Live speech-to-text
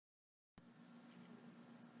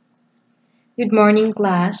Good morning,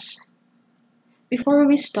 class. Before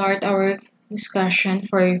we start our discussion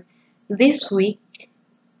for this week,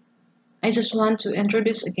 I just want to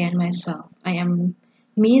introduce again myself. I am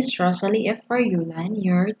Miss Rosalie F. Faryulan,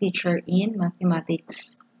 your teacher in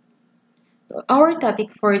mathematics. Our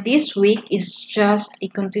topic for this week is just a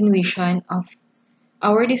continuation of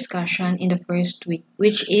our discussion in the first week,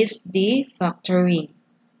 which is the factoring.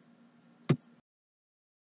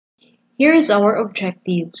 Here is our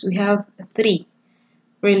objectives. We have three.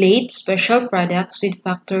 Relate special products with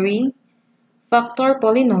factoring, factor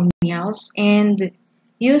polynomials, and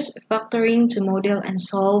use factoring to model and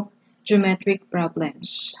solve geometric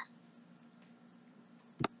problems.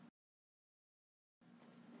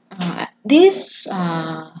 This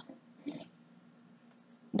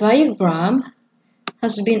diagram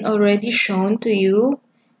has been already shown to you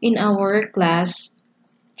in our class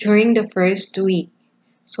during the first week.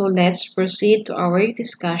 So let's proceed to our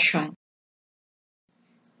discussion.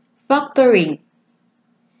 Factoring.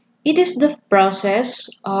 It is the process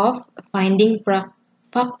of finding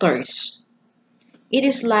factors. It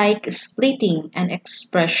is like splitting an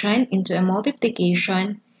expression into a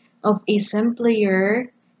multiplication of a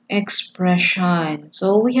simpler expression.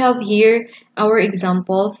 So we have here our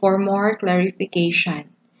example for more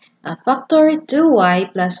clarification. Factor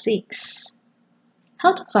 2y plus 6.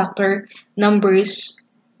 How to factor numbers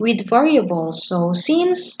with variables? So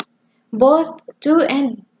since both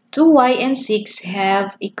 2y and 6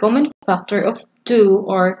 have a common factor of 2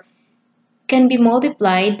 or can be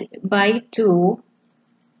multiplied by 2,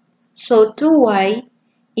 so 2y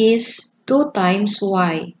is 2 times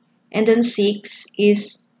y, and then 6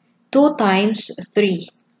 is 2 times 3.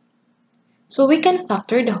 So we can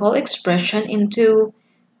factor the whole expression into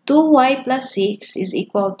 2y plus 6 is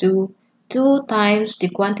equal to 2 times the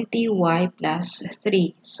quantity y plus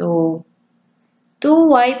 3. So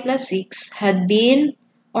 2y plus 6 had been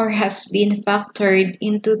or has been factored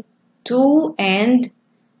into 2 and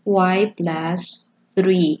y plus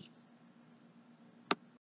 3.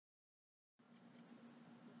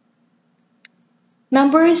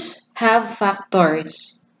 Numbers have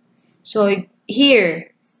factors. So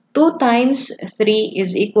here, 2 times 3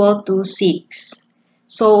 is equal to 6.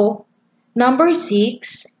 So number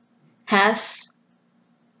 6 has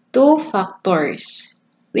 2 factors,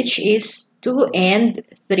 which is 2 and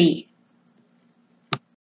 3.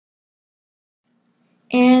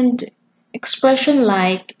 And expression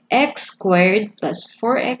like x squared plus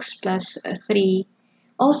 4x plus 3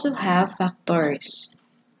 also have factors.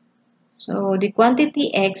 So the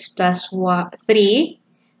quantity x plus 3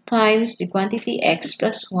 times the quantity x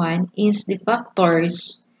plus 1 is the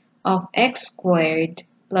factors of x squared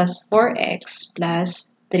plus 4x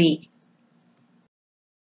plus 3.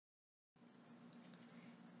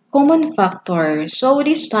 Common factor. So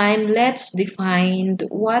this time, let's define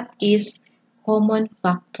what is common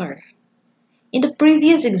factor. In the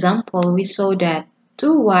previous example, we saw that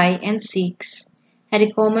 2y and 6 had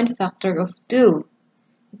a common factor of 2.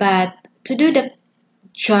 But to do the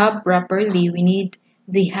job properly, we need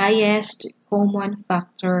the highest common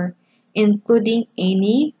factor, including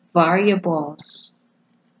any variables.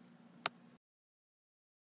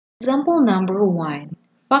 Example number 1.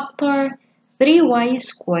 Factor 3y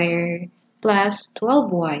squared plus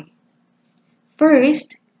 12y.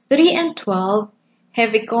 First, 3 and 12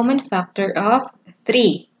 have a common factor of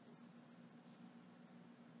 3.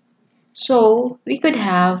 So, we could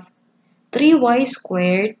have 3y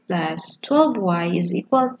squared plus 12y is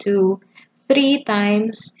equal to 3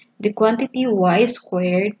 times the quantity y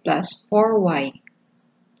squared plus 4y.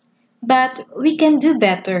 But we can do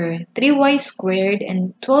better. 3y squared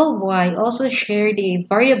and 12y also share the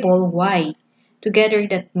variable y. Together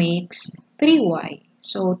that makes 3y.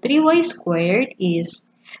 So 3y squared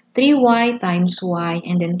is 3y times y,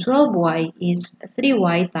 and then 12y is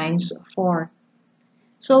 3y times 4.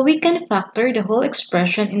 So we can factor the whole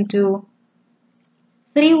expression into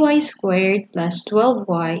 3y squared plus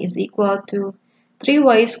 12y is equal to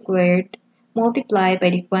 3y squared multiplied by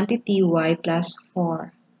the quantity y plus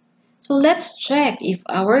 4. So let's check if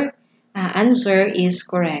our answer is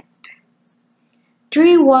correct.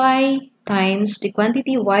 3y times the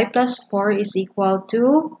quantity y plus 4 is equal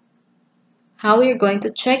to, how we're going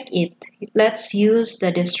to check it? Let's use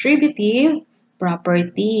the distributive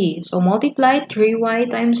property. So multiply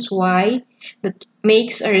 3y times y, that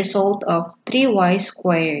makes a result of 3y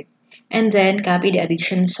squared. And then copy the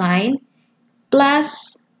addition sign,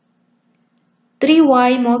 plus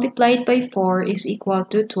 3y multiplied by 4 is equal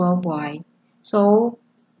to 12y. So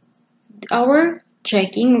our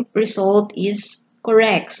checking result is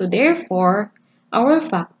correct. So therefore, our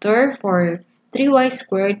factor for 3y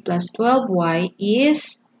squared plus 12y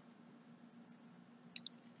is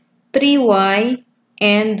 3y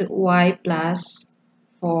and y plus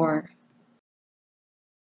 4.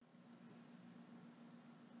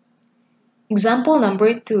 Example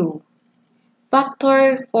number 2.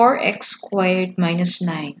 Factor 4x squared minus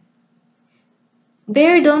 9.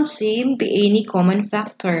 There don't seem to be any common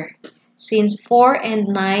factor, since 4 and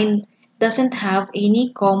 9 doesn't have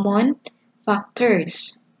any common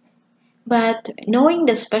factors. But knowing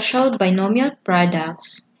the special binomial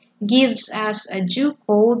products gives us a due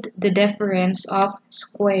called the difference of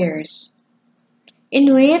squares,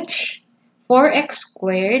 in which 4x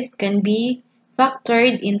squared can be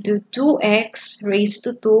factored into 2x raised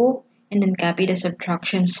to 2 and then copy the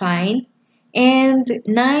subtraction sign, and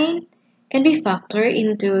 9 can be factored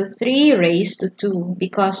into 3 raised to 2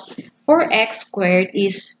 because 4x squared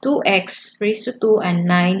is 2x raised to 2 and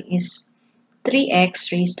 9 is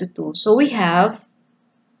 3x raised to 2. So we have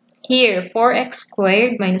here 4x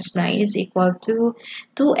squared minus 9 is equal to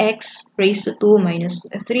 2x raised to 2 minus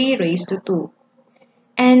 3 raised to 2.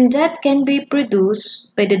 And that can be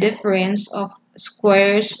produced by the difference of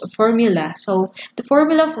squares formula. So the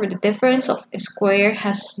formula for the difference of a square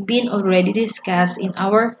has been already discussed in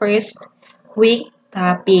our first week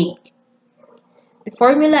topic. The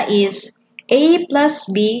formula is a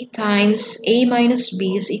plus b times a minus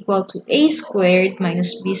b is equal to a squared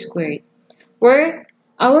minus b squared, where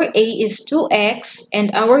our a is 2x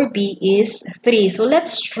and our b is 3. So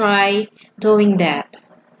let's try doing that.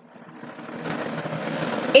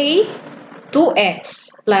 A,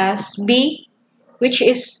 2x plus b, which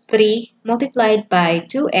is 3 multiplied by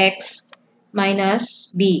 2x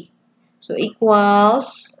minus b. So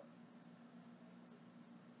equals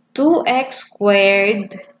 2x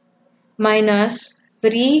squared minus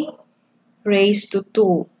 3 raised to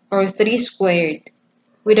 2, or 3 squared,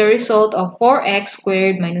 with a result of 4x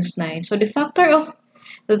squared minus 9. So the factor of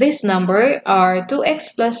this number are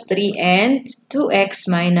 2x plus 3 and 2x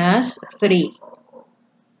minus 3.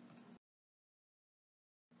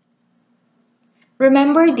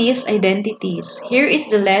 Remember these identities. Here is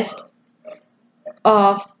the list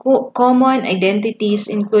of common identities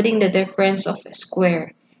including the difference of a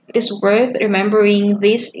square. It is worth remembering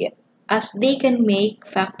this as they can make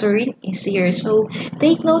factoring easier. So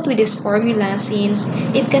take note with this formula since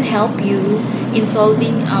it can help you in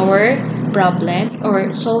solving our problem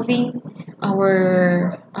or solving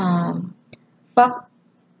our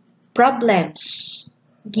problems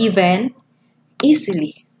given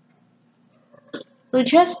easily. So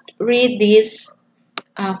just read these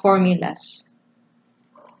formulas.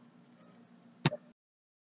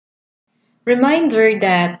 Reminder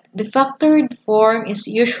that the factored form is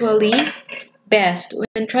usually best.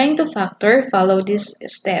 When trying to factor, follow these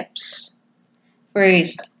steps.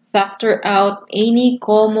 First, factor out any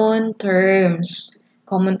common terms.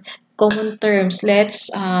 Common terms. Let's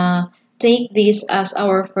take this as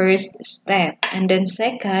our first step. And then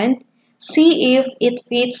second, see if it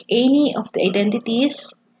fits any of the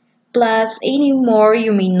identities plus any more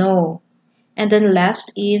you may know. And then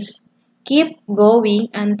last is keep going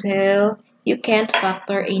until you can't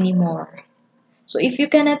factor anymore. So if you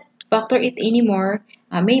cannot factor it anymore,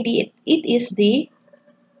 maybe it is the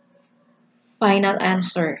final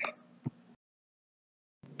answer.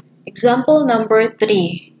 Example number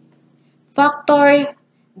 3. Factor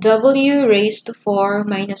w raised to 4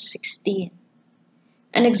 minus 16.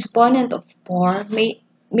 An exponent of 4,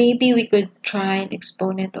 maybe we could try an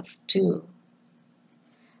exponent of 2.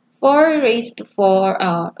 4 raised to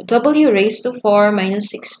 4, w raised to 4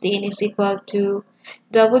 minus 16 is equal to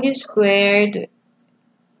w squared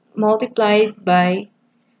multiplied by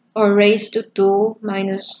or raised to 2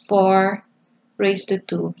 minus 4 raised to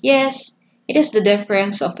 2. Yes, it is the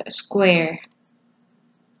difference of a square.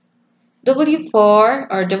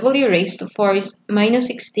 W4 or w raised to 4 is minus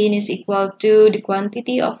 16 is equal to the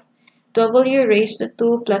quantity of w raised to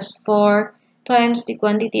 2 plus 4 times the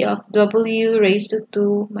quantity of w raised to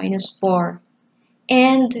 2 minus 4.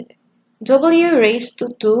 And w raised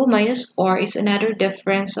to 2 minus 4 is another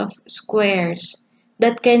difference of squares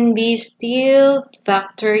that can be still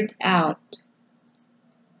factored out.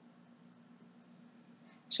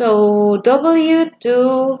 So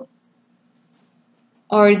w2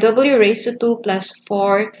 or w raised to 2 plus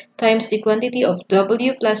 4 times the quantity of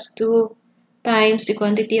w plus 2 times the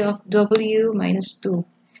quantity of w minus 2.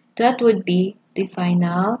 That would be the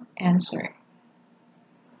final answer.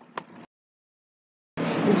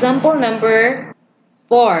 Example number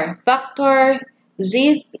 4. Factor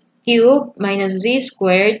z cubed minus z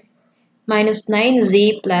squared minus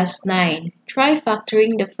 9z plus 9. Try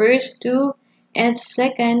factoring the first two and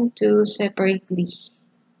second to separately.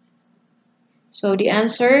 So the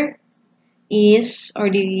answer is, or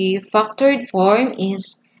the factored form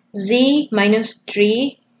is z minus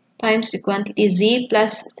 3 times the quantity z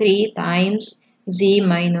plus 3 times z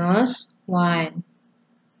minus 1.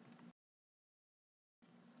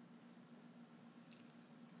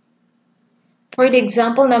 For the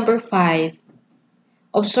example number 5,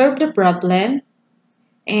 observe the problem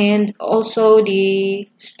and also the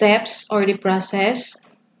steps or the process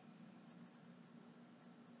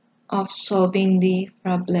of solving the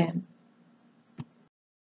problem.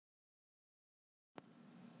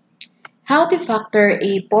 How to factor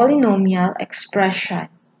a polynomial expression.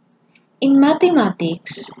 In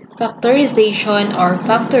mathematics, factorization or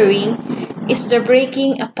factoring is the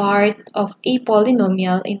breaking apart of a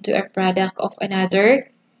polynomial into a product of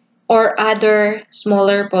another or other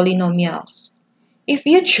smaller polynomials. If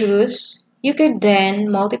you choose, you could then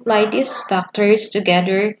multiply these factors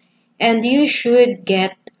together and you should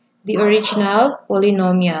get the original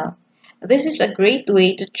polynomial. This is a great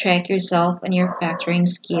way to check yourself on your factoring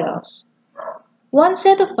skills. One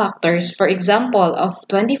set of factors, for example, of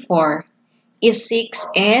 24 is 6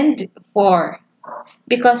 and 4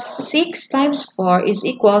 because 6 times 4 is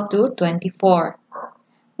equal to 24.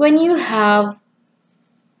 When you have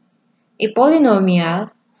a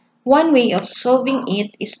polynomial, one way of solving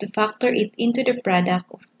it is to factor it into the product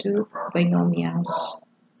of two binomials.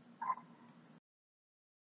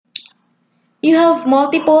 You have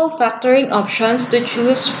multiple factoring options to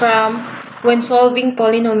choose from when solving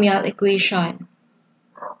polynomial equation.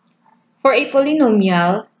 For a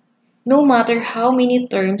polynomial, no matter how many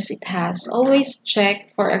terms it has, always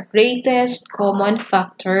check for a greatest common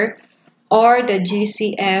factor or the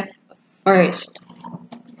GCF first.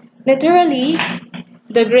 Literally,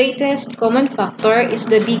 the greatest common factor is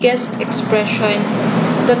the biggest expression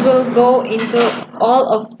that will go into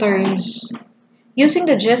all of terms. Using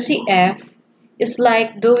the GCF is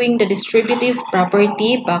like doing the distributive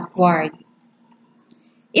property backward.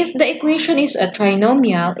 If the equation is a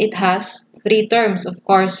trinomial, it has 3 terms, of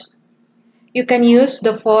course. You can use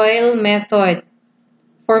the FOIL method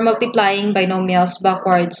for multiplying binomials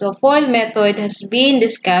backwards. So FOIL method has been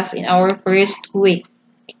discussed in our first week.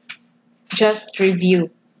 Just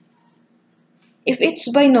review. If it's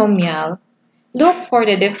binomial, look for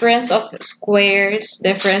the difference of squares,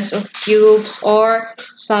 difference of cubes, or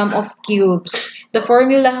sum of cubes. The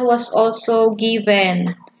formula was also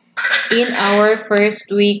given in our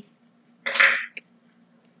first week.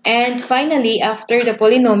 And finally, after the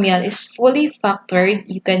polynomial is fully factored,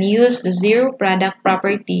 you can use the zero product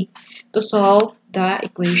property to solve the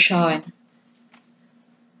equation.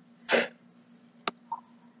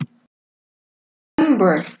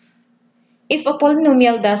 Remember, if a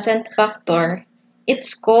polynomial doesn't factor,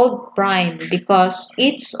 it's called prime because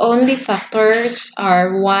its only factors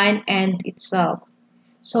are 1 and itself.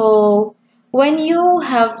 So, when you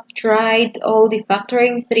have tried all the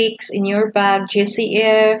factoring tricks in your bag,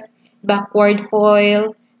 GCF, backward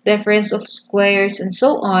FOIL, difference of squares, and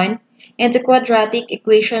so on, and the quadratic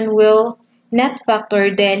equation will not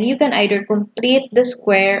factor, then you can either complete the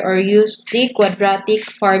square or use the quadratic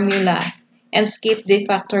formula and skip the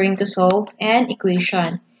factoring to solve an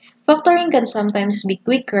equation. Factoring can sometimes be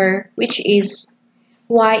quicker, which is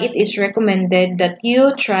why it is recommended that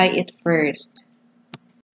you try it first.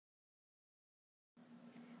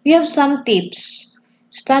 We have some tips.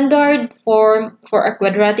 Standard form for a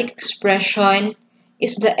quadratic expression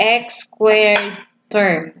is the x squared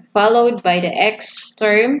term, followed by the x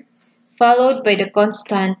term, followed by the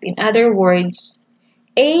constant. In other words,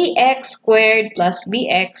 ax squared plus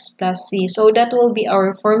bx plus c. So that will be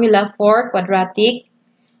our formula for quadratic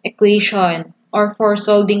equation or for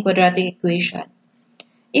solving quadratic equation.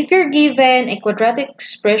 If you're given a quadratic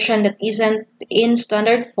expression that isn't in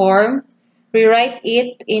standard form, rewrite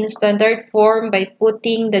it in standard form by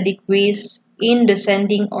putting the degrees in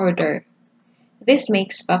descending order. This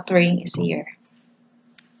makes factoring easier.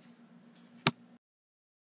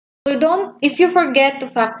 So if you forget to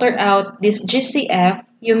factor out this GCF,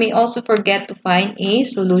 you may also forget to find a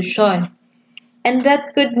solution. And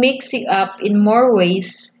that could mix it up in more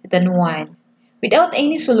ways than one. Without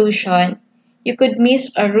any solution, you could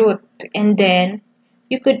miss a root and then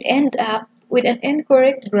you could end up with an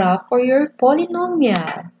incorrect graph for your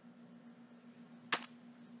polynomial.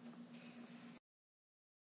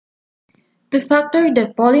 To factor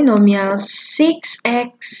the polynomial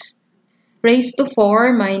 6x raised to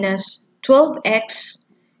 4 minus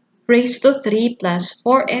 12x raised to 3 plus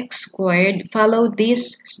 4x squared, follow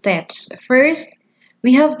these steps. First,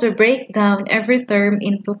 we have to break down every term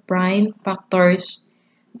into prime factors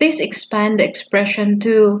This expand the expression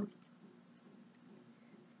to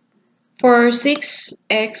for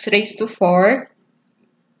 6x raised to 4,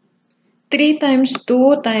 3 times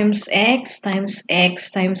 2 times x times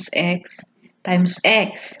x times x times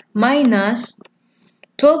x minus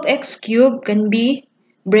 12x cubed can be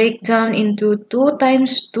break down into 2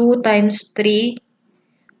 times 2 times 3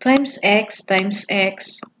 times x times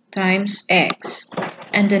x times x,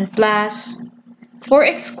 and then plus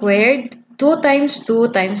 4x squared 2 times 2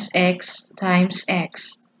 times x times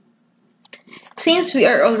x. Since we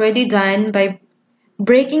are already done by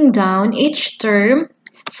breaking down each term,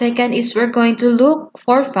 second is we're going to look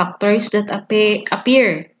for factors that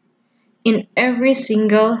appear in every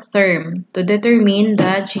single term to determine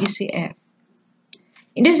the GCF.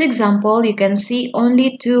 In this example, you can see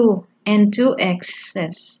only 2 and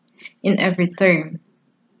 2x's in every term.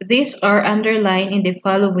 These are underlined in the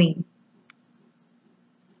following.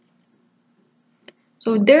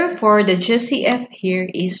 So therefore, the GCF here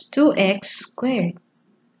is 2x squared.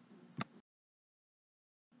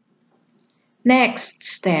 Next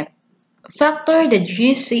step. Factor the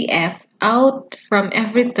GCF out from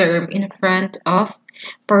every term in front of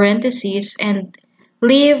parentheses and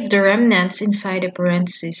leave the remnants inside the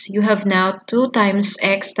parentheses. You have now 2 times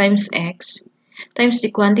x times the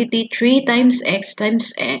quantity 3 times x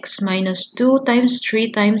minus 2 times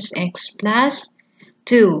 3 times x plus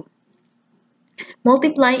 2.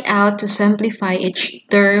 Multiply out to simplify each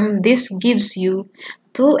term. This gives you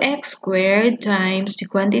 2x squared times the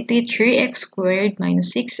quantity 3x squared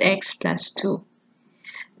minus 6x plus 2.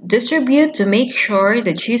 Distribute to make sure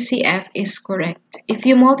the GCF is correct. If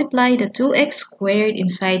you multiply the 2x squared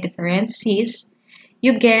inside the parentheses,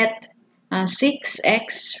 you get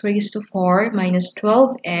 6x raised to 4 minus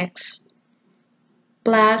 12x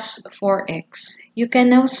plus 4x. You can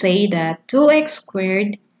now say that 2x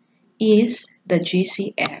squared is the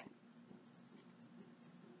GCF.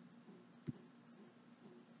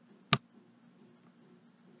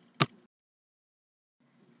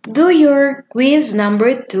 Do your quiz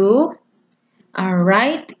number 2.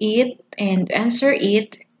 Write it and answer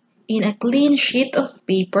it in a clean sheet of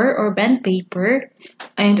paper or bond paper,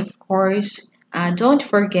 and of course don't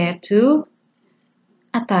forget to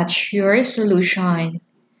attach your solution.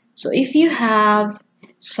 So if you have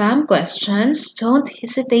some questions, don't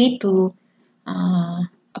hesitate to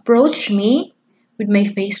approach me with my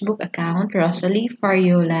Facebook account, Rosalie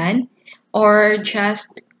Fariolan, or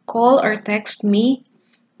just call or text me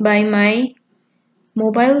by my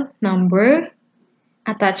mobile number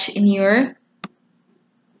attached in your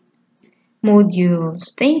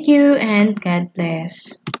modules. Thank you and God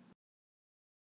bless.